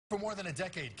For more than a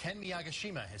decade, Ken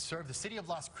Miyagishima has served the city of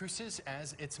Las Cruces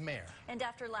as its mayor. And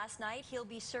after last night, he'll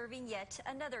be serving yet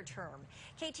another term.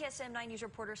 KTSM 9 News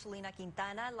reporter Selena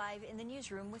Quintana live in the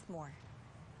newsroom with more.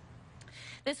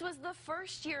 This was the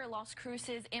first year Las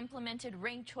Cruces implemented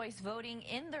ranked choice voting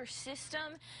in their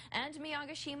system, and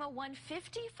Miyagishima won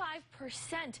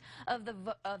 55% of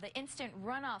the instant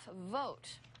runoff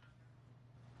vote.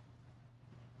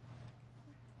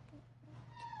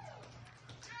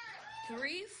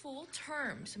 Three full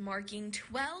terms, marking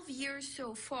 12 years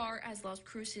so far as Las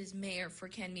Cruces mayor for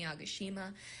Ken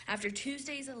Miyagishima. After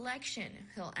Tuesday's election,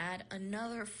 he'll add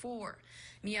another 4.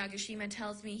 Miyagishima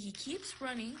tells me he keeps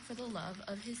running for the love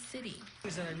of his city. I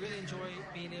really enjoy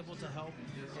being able to help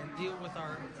and deal with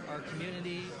our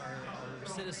community, our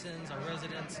citizens, our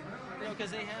residents,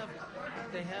 because they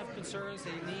have concerns,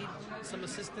 they need some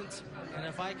assistance, and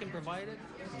if I can provide it,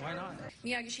 why not?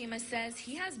 Miyagishima says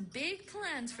he has big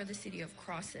plans for the city of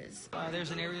Cruces. There's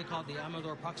an area called the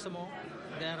Amador Proximo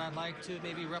that I'd like to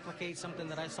maybe replicate something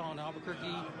that I saw in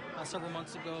Albuquerque several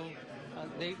months ago.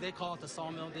 They call it the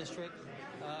Sawmill District.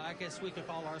 I guess we could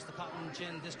call ours the Cotton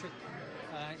Gin District,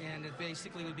 and it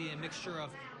basically would be a mixture of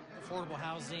affordable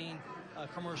housing,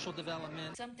 commercial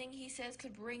development. Something he says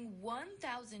could bring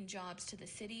 1,000 jobs to the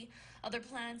city. Other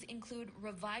plans include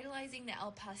revitalizing the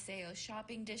El Paseo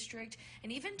shopping district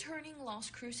and even turning Las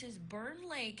Cruces Burn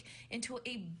Lake into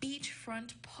a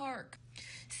beachfront park.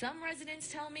 Some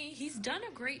residents tell me he's done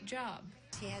a great job.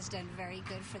 He has done very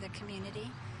good for the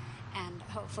community, and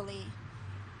hopefully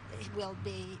will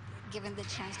be given the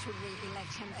chance to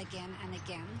re-elect him again and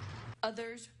again.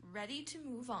 Others ready to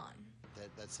move on.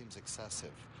 That seems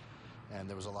excessive. And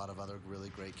there was a lot of other really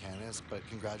great candidates, but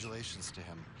congratulations to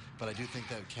him. But I do think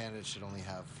that candidates should only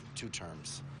have 2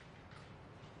 terms.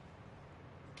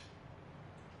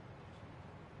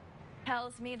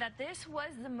 Tells me that this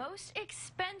was the most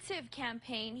expensive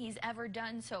campaign he's ever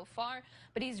done so far,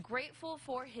 but he's grateful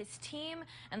for his team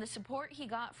and the support he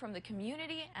got from the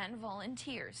community and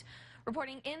volunteers.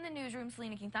 Reporting in the newsroom,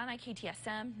 Selena Quintana,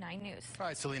 KTSM 9 News. All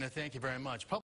right, Selena, thank you very much.